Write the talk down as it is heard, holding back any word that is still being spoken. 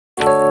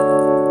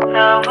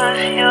was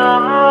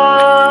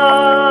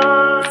yours,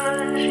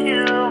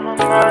 you were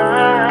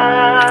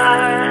mine.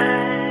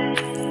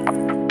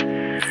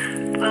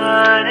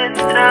 But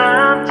it's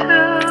time to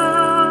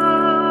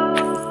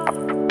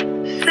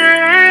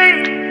say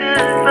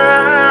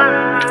goodbye.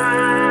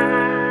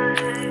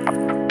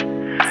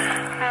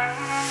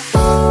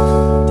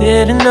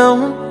 Didn't know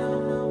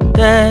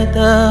that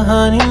the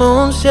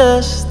honeymoon's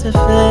just a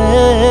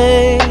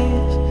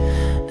phase.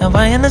 Now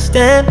I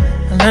understand,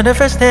 I learned it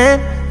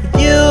firsthand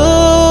with you.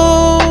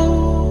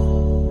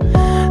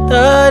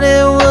 Thought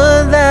it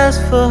would last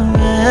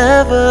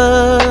forever.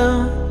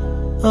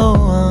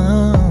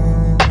 Oh,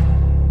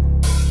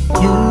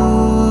 you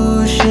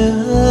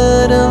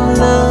should have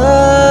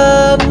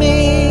loved me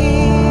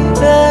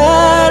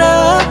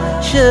better.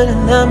 Should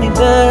have loved me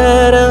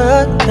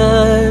better,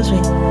 'cause we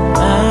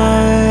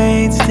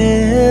might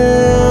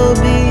still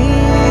be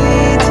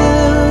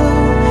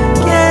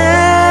together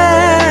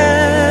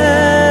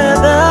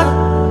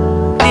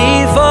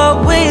before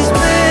we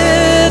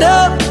split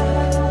up.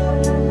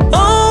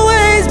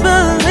 Always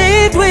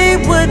believed we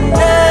would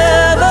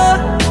never.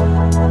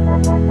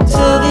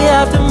 Till the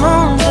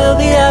afternoon, till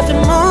the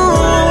afternoon.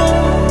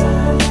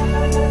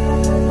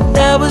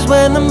 That was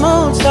when the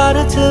moon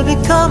started to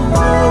become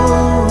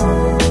blue.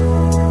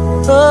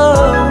 Oh,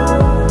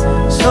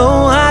 so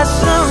I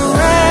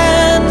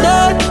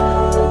surrendered,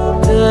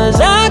 'cause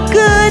I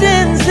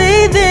couldn't see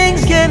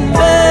things getting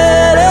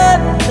better.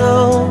 No,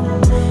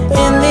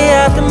 in the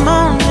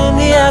afternoon, in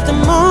the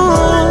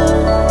afternoon.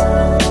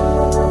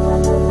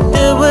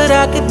 Did what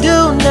I could do,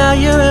 now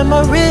you're in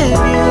my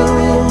review.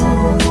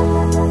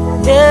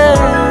 Yeah,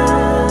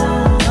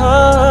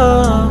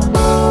 oh.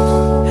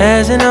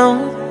 Hasn't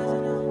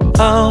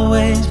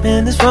always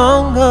been this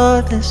wrong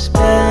or this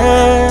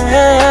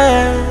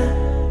bad,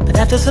 but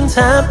after some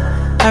time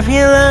I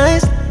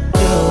realized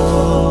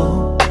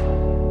you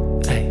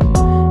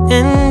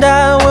and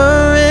I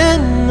were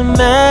in the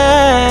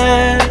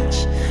match.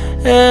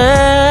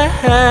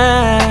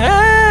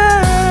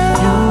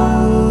 You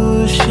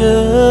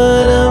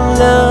should have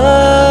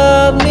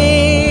loved me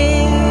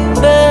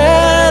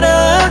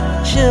better.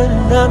 Should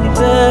have loved me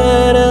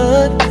better,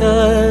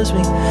 'cause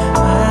we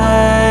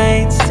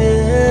might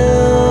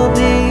still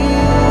be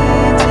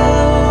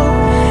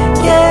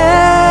together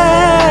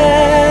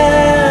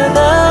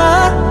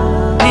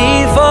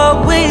before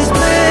we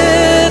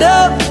split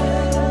up.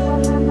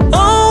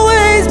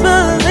 Always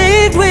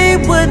believed we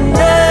would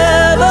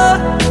never.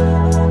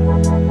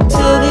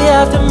 Till the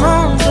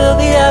afternoon, till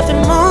the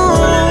afternoon.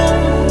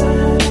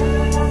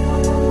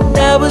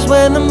 That was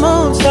when the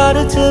moon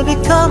started to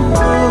become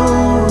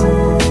blue.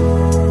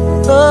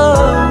 Oh,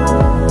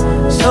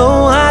 so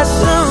I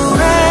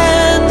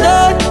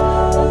surrendered,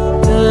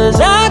 'cause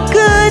I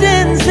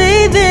couldn't see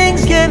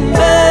things getting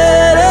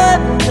better.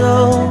 No,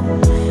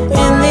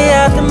 in the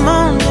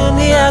afternoon, in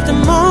the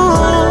afternoon,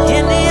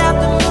 in the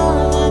afternoon,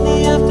 in the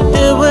afternoon.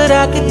 Did what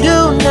I could do,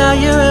 now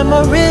you're in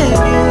my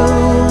review.